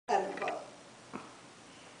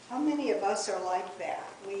many of us are like that?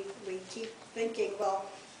 We keep thinking, well,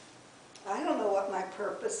 I don't know what my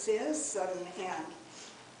purpose is, and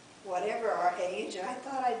whatever our age, I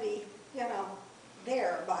thought I'd be,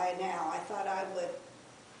 there by now. I thought I would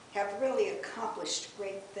have really accomplished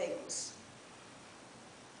great things.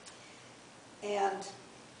 And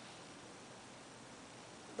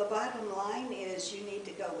the bottom line is you need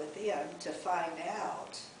to go within to find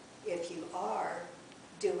out if you are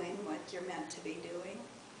doing what you're meant to be doing.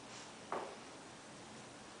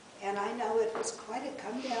 And I know it was quite a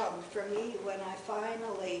come down for me when I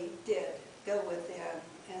finally did go within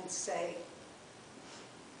and say,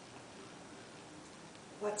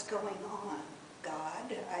 what's going on,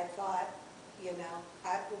 God? I thought,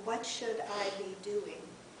 what should I be doing?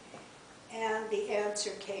 And the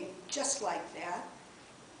answer came just like that.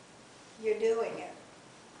 You're doing it.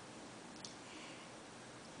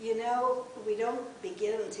 We don't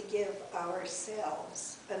begin to give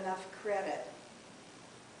ourselves enough credit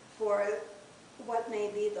for what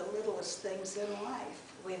may be the littlest things in life.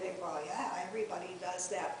 We think, well, yeah, everybody does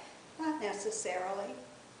that. Not necessarily.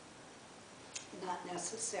 Not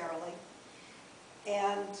necessarily.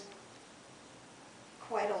 And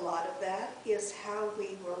quite a lot of that is how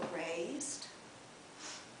we were raised.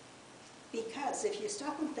 Because if you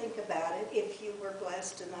stop and think about it, if you were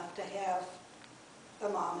blessed enough to have a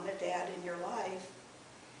mom and a dad in your life,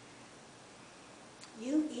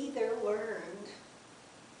 you either learned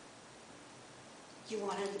you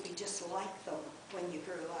wanted to be just like them when you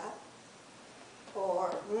grew up, or,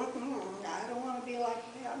 I don't want to be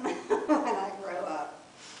like them when I grow up.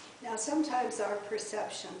 Now, sometimes our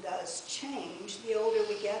perception does change. The older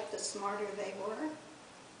we get, the smarter they were.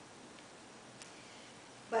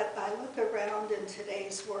 But I look around in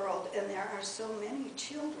today's world, and there are so many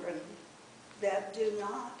children that do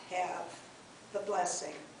not have the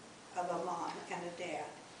blessing of a mom and a dad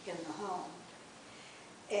in the home.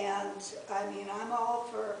 And, I'm all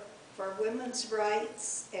for women's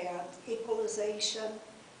rights and equalization,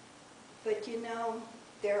 but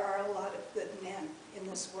there are a lot of good men in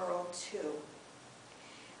this world too.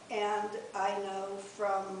 And I know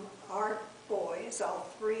from our boys, all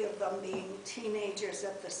three of them being teenagers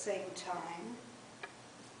at the same time,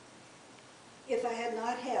 if I had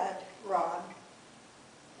not had Ron,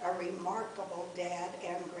 a remarkable dad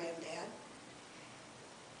and granddad,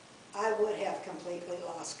 I would have completely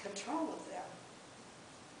lost control of them.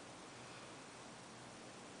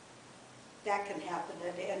 That can happen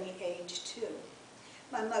at any age too.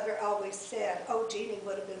 My mother always said, oh, Jeannie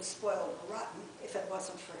would have been spoiled rotten if it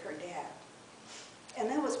wasn't for her dad. And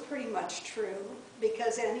that was pretty much true,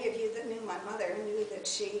 because any of you that knew my mother knew that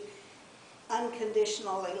she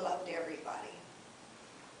unconditionally loved everybody.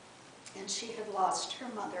 And she had lost her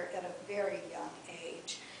mother at a very young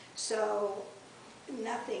age. So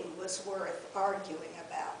nothing was worth arguing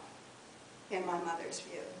about, in my mother's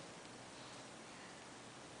view.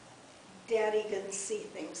 Daddy didn't see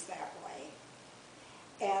things that way.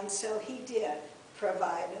 And so he did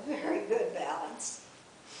provide a very good balance.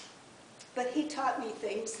 But he taught me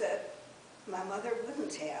things that my mother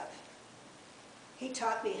wouldn't have. He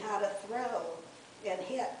taught me how to throw and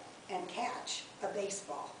hit and catch a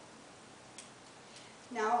baseball.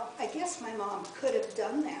 Now, I guess my mom could have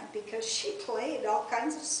done that because she played all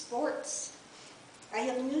kinds of sports. I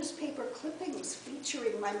have newspaper clippings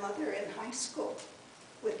featuring my mother in high school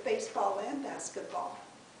with baseball and basketball.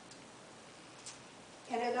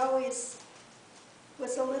 And it always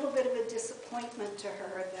was a little bit of a disappointment to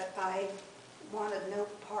her that I wanted no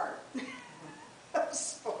part of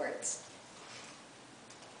sports.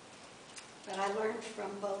 But I learned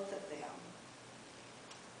from both of them.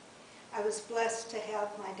 I was blessed to have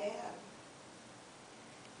my dad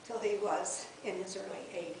till he was in his early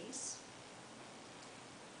 80s.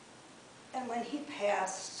 And when he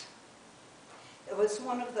passed, it was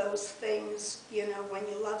one of those things, when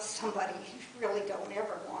you love somebody, you really don't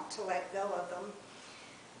ever want to let go of them.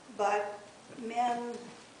 But men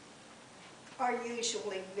are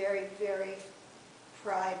usually very, very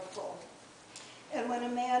prideful. And when a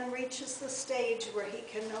man reaches the stage where he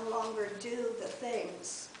can no longer do the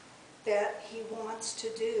things that he wants to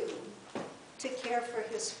do to care for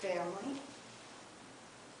his family,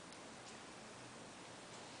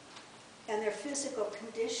 and their physical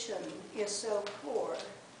condition is so poor,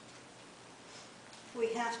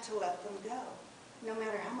 we have to let them go, no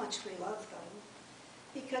matter how much we love them,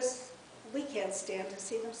 because we can't stand to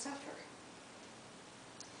see them suffer.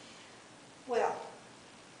 Well,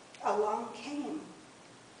 along came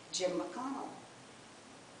Jim McConnell.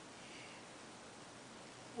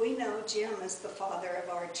 We know Jim is the father of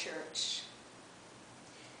our church.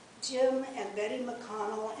 Jim and Betty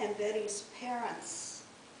McConnell and Betty's parents,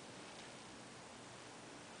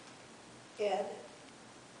 Ed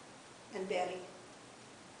and Betty,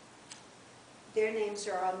 their names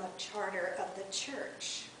are on the charter of the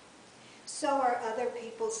church. So are other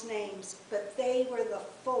people's names, but they were the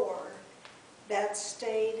four that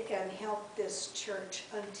stayed and helped this church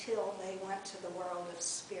until they went to the world of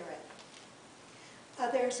spirit.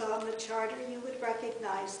 Others on the charter, you would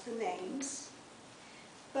recognize the names,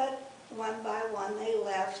 but one by one they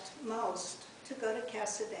left, most, to go to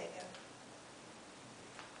Casadega.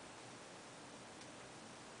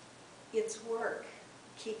 It's work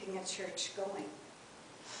keeping a church going.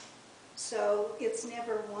 So it's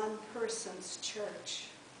never one person's church.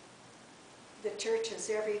 The church is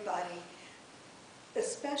everybody,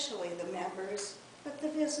 especially the members, but the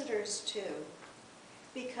visitors too.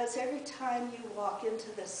 Because every time you walk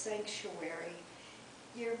into the sanctuary,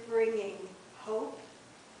 you're bringing hope,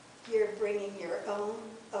 you're bringing your own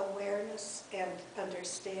awareness and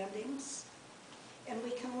understandings, and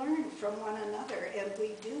we can learn from one another, and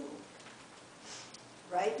we do.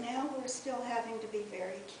 Right now, we're still having to be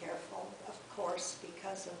very careful, of course,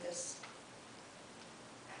 because of this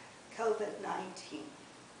COVID-19.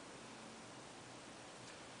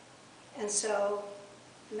 And so,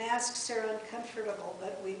 masks are uncomfortable,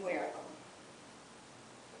 but we wear them.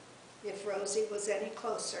 If Rosie was any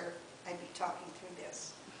closer, I'd be talking through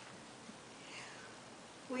this.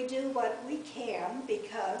 We do what we can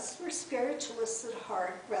because we're spiritualists at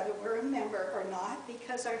heart, whether we're a member or not,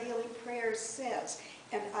 because our healing prayer says,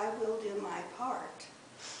 and I will do my part.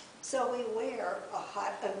 So we wear a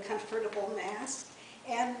hot, uncomfortable mask,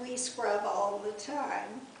 and we scrub all the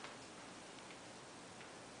time.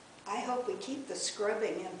 I hope we keep the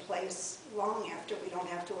scrubbing in place long after we don't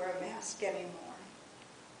have to wear a mask anymore.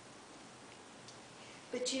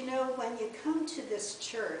 But you know, when you come to this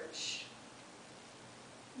church,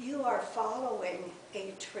 you are following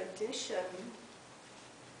a tradition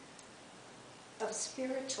of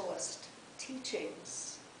spiritualist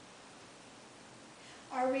teachings.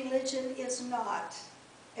 Our religion is not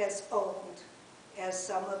as old as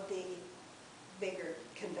some of the bigger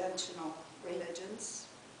conventional religions.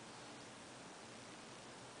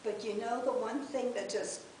 But you know, the one thing that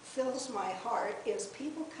just fills my heart is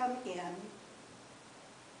people come in,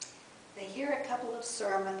 they hear a couple of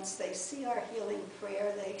sermons, they see our healing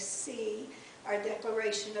prayer, they see our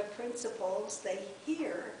declaration of principles, they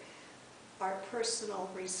hear our personal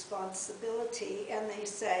responsibility, and they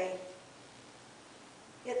say,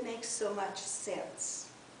 it makes so much sense.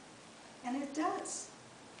 And it does.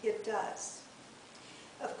 It does.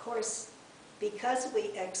 Of course, because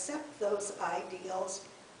we accept those ideals,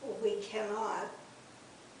 we cannot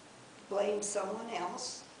blame someone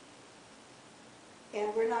else,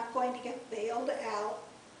 and we're not going to get bailed out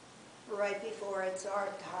right before it's our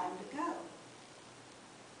time to go.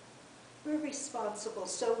 We're responsible,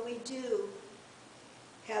 so we do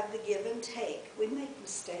have the give and take. We make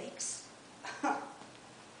mistakes,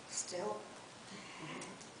 still.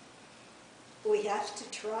 We have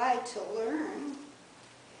to try to learn,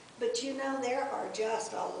 but you know, there are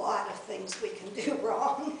just a lot of things we can do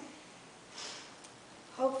wrong.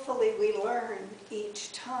 Hopefully we learn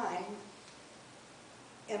each time,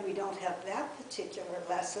 and we don't have that particular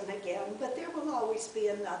lesson again, but there will always be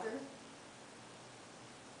another.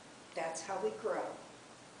 That's how we grow.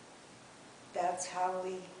 That's how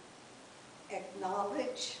we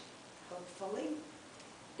acknowledge, hopefully,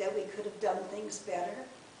 that we could have done things better.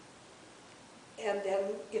 And then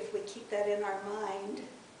if we keep that in our mind,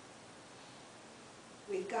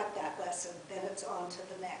 we've got that lesson, then it's on to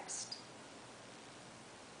the next.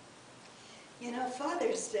 You know,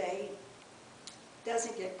 Father's Day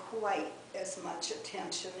doesn't get quite as much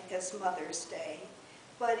attention as Mother's Day,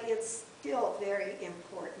 but it's still very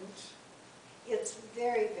important. It's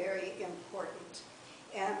very, very important.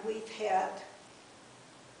 And we've had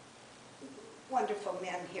wonderful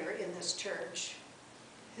men here in this church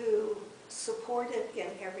who support it in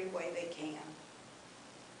every way they can.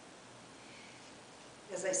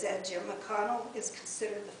 As I said, Jim McConnell is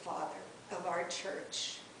considered the father of our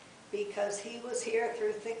church because he was here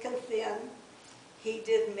through thick and thin. He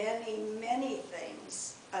did many, many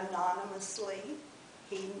things anonymously.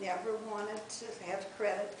 He never wanted to have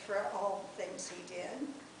credit for all the things he did.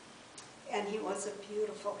 And he was a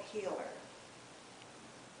beautiful healer.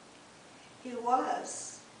 He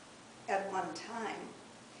was, at one time,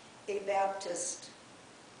 a Baptist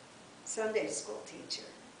Sunday school teacher.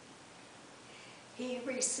 He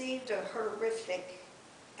received a horrific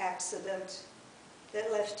accident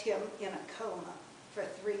that left him in a coma for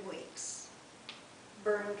 3 weeks,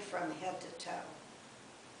 burned from head to toe.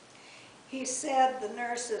 He said the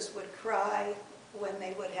nurses would cry when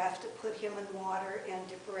they would have to put him in water and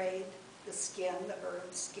debride the skin, the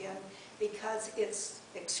burned skin, because it's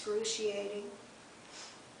excruciating.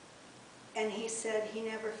 And he said he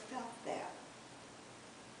never felt that.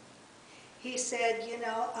 He said, you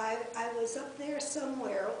know, I was up there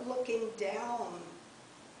somewhere looking down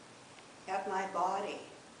at my body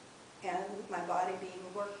and my body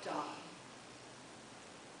being worked on.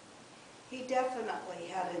 He definitely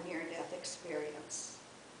had a near-death experience.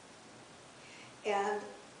 And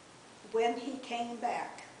when he came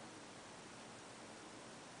back,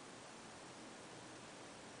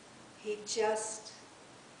 he just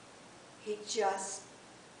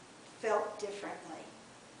felt differently.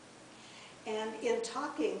 And in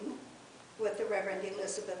talking with the Reverend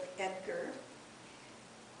Elizabeth Edgar,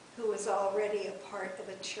 who was already a part of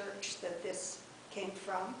a church that this came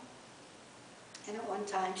from, and at one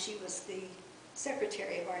time she was the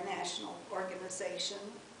secretary of our national organization,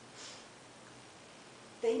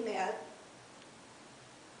 they met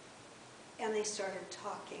and they started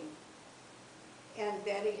talking. And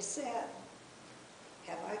Betty said,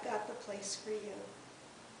 "Have I got the place for you?"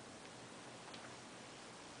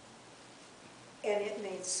 And it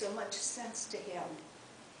made so much sense to him.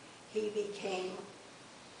 He became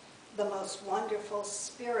the most wonderful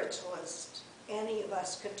spiritualist any of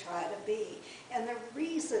us could try to be. And the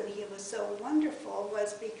reason he was so wonderful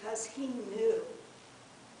was because he knew.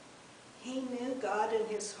 He knew God in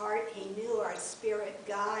his heart. He knew our spirit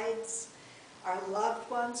guides. Our loved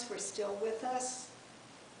ones were still with us.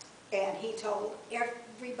 And he told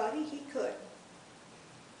everybody he could.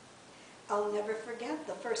 I'll never forget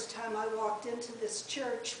the first time I walked into this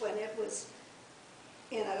church when it was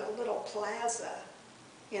in a little plaza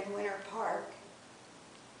in Winter Park.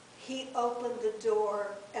 He opened the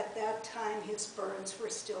door. At that time, his burns were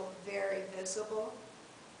still very visible.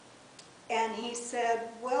 And he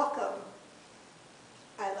said, "Welcome.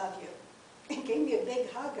 I love you." He gave me a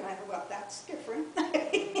big hug, and I thought, well, that's different.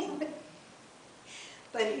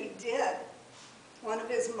 But he did. One of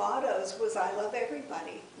his mottos was, "I love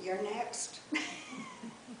everybody. You're next."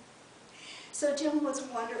 So Jim was a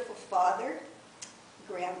wonderful father,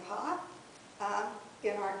 grandpa,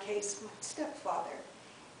 in our case, my stepfather.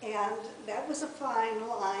 And that was a fine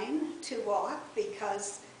line to walk,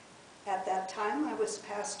 because at that time I was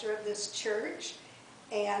pastor of this church,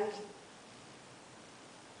 and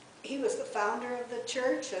he was the founder of the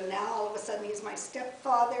church, and now all of a sudden he's my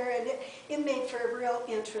stepfather, and it made for real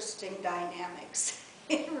interesting dynamics.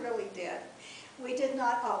 It really did. We did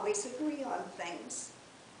not always agree on things,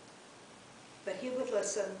 but he would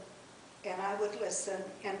listen, and I would listen,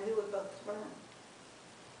 and we would both learn.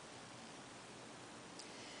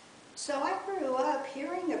 So I grew up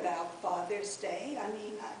hearing about Father's Day. I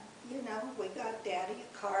mean, you know, we got Daddy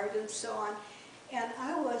a card and so on, and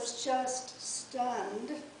I was just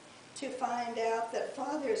stunned to find out that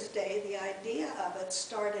Father's Day, the idea of it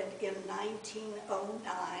started in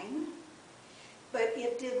 1909, but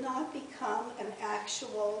it did not become an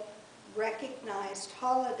actual recognized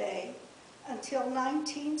holiday until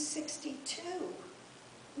 1962.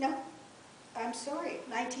 No, I'm sorry,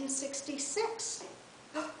 1966.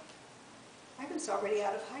 I was already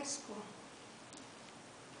out of high school.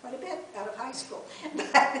 Quite a bit out of high school.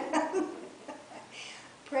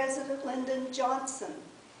 President Lyndon Johnson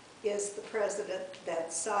is the president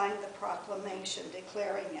that signed the proclamation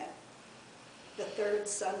declaring it. The third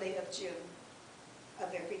Sunday of June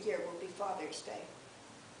of every year will be Father's Day.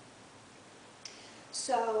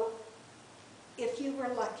 So, if you were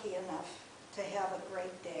lucky enough to have a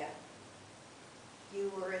great dad,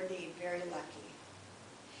 you were indeed very lucky.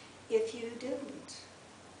 If you didn't,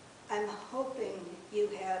 I'm hoping you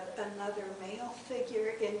had another male figure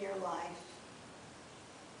in your life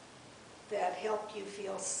that helped you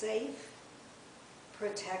feel safe,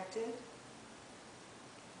 protected,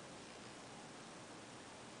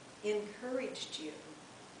 encouraged you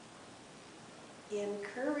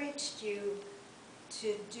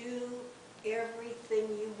to do everything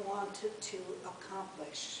you wanted to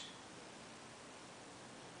accomplish.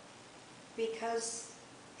 Because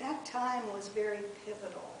that time was very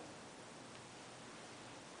pivotal.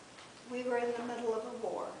 We were in the middle of a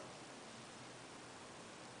war.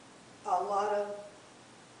 A lot of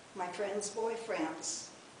my friends' boyfriends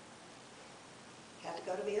had to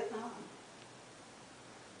go to Vietnam.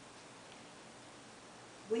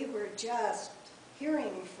 We were just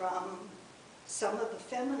hearing from some of the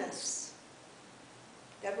feminists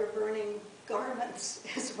that were burning garments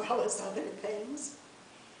as well as other things,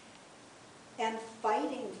 and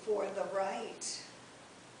fighting for the right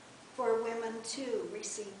for women to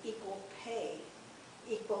receive equal pay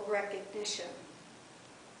equal recognition.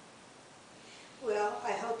 Well,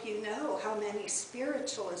 I hope you know how many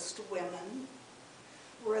spiritualist women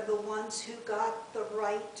were the ones who got the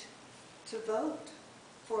right to vote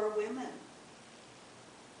for women.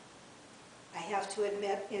 I have to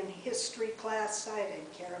admit, in history class, I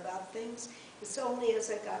didn't care about things. It's only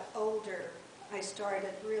as I got older, I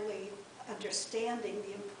started really understanding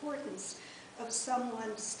the importance of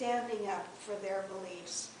someone standing up for their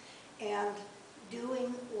beliefs and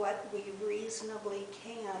doing what we reasonably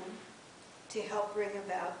can to help bring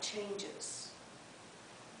about changes.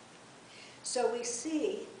 So we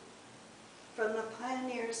see, from the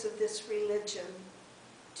pioneers of this religion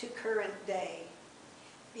to current day,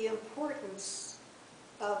 the importance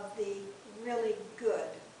of the really good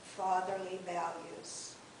fatherly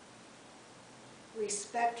values.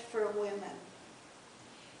 Respect for women,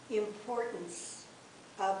 importance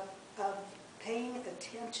of paying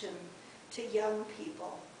attention to young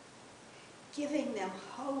people, giving them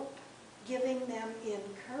hope, giving them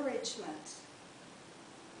encouragement.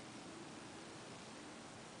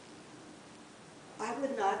 I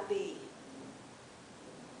would not be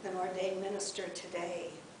an ordained minister today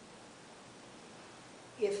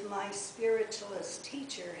if my spiritualist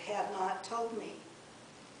teacher had not told me,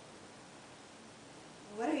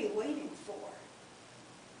 what are you waiting for?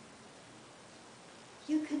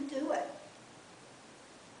 You can do it.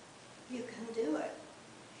 You can do it.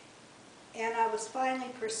 And I was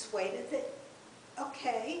finally persuaded that,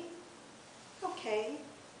 okay,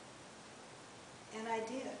 and I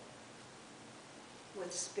did.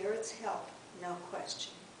 With Spirit's help, no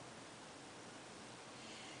question.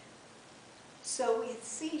 So we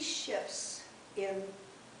see shifts in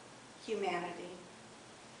humanity.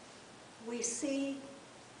 We see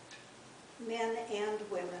men and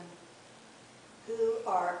women who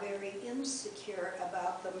are very insecure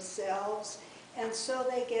about themselves, and so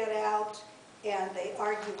they get out and they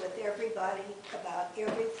argue with everybody about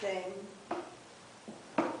everything.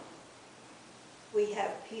 We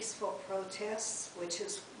have peaceful protests, which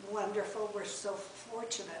is wonderful. We're so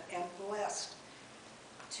fortunate and blessed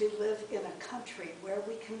to live in a country where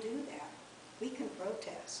we can do that. We can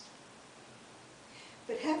protest.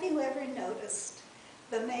 But have you ever noticed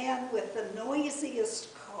the man with the noisiest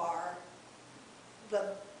car,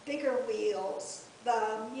 the bigger wheels,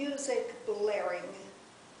 the music blaring,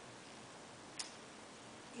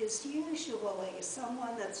 is usually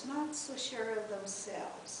someone that's not so sure of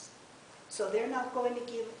themselves. So they're not going to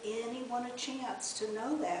give anyone a chance to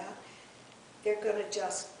know that. They're going to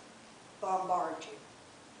just bombard you.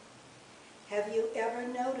 Have you ever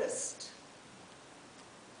noticed,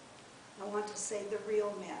 I want to say the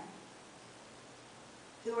real men,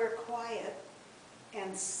 who are quiet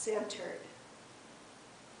and centered?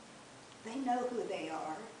 They know who they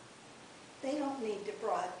are. They don't need to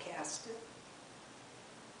broadcast it.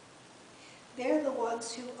 They're the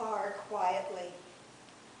ones who are quietly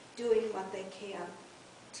doing what they can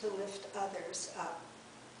to lift others up.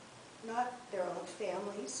 Not their own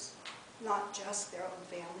families, not just their own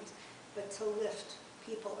families, but to lift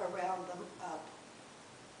people around them up.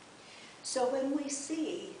 So when we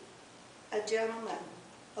see a gentleman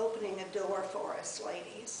opening a door for us,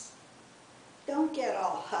 ladies, don't get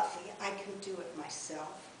all huffy, I can do it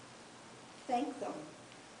myself. Thank them.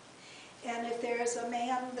 And if there's a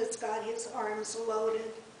man that's got his arms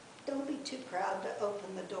loaded, don't be too proud to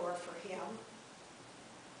open the door for him.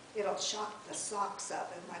 It'll shock the socks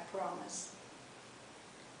of him, I promise.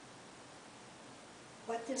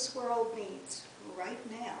 What this world needs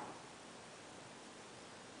right now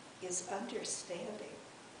is understanding,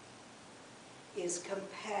 is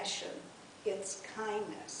compassion, it's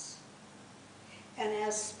kindness. And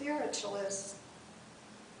as spiritualists,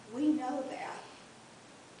 we know that.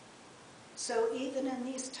 So even in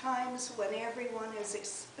these times when everyone is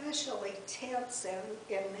especially tense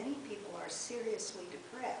and many people are seriously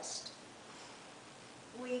depressed,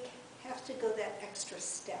 we have to go that extra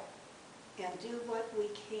step and do what we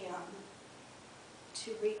can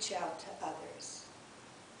to reach out to others.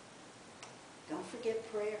 Don't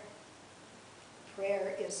forget prayer.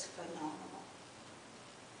 Prayer is phenomenal.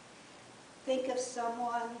 Think of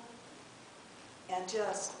someone and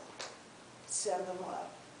just send them love.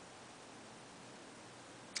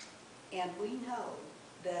 And we know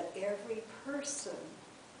that every person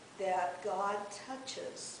that God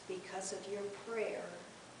touches because of your prayer,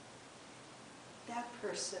 that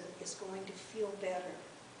person is going to feel better.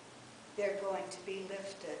 They're going to be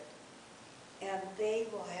lifted. And they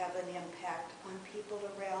will have an impact on people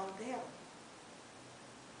around them.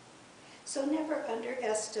 So never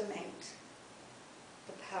underestimate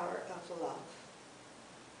the power of love.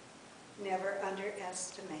 Never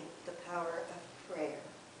underestimate the power of prayer.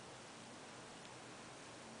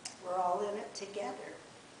 We're all in it together.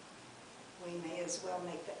 We may as well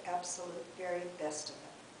make the absolute very best of it.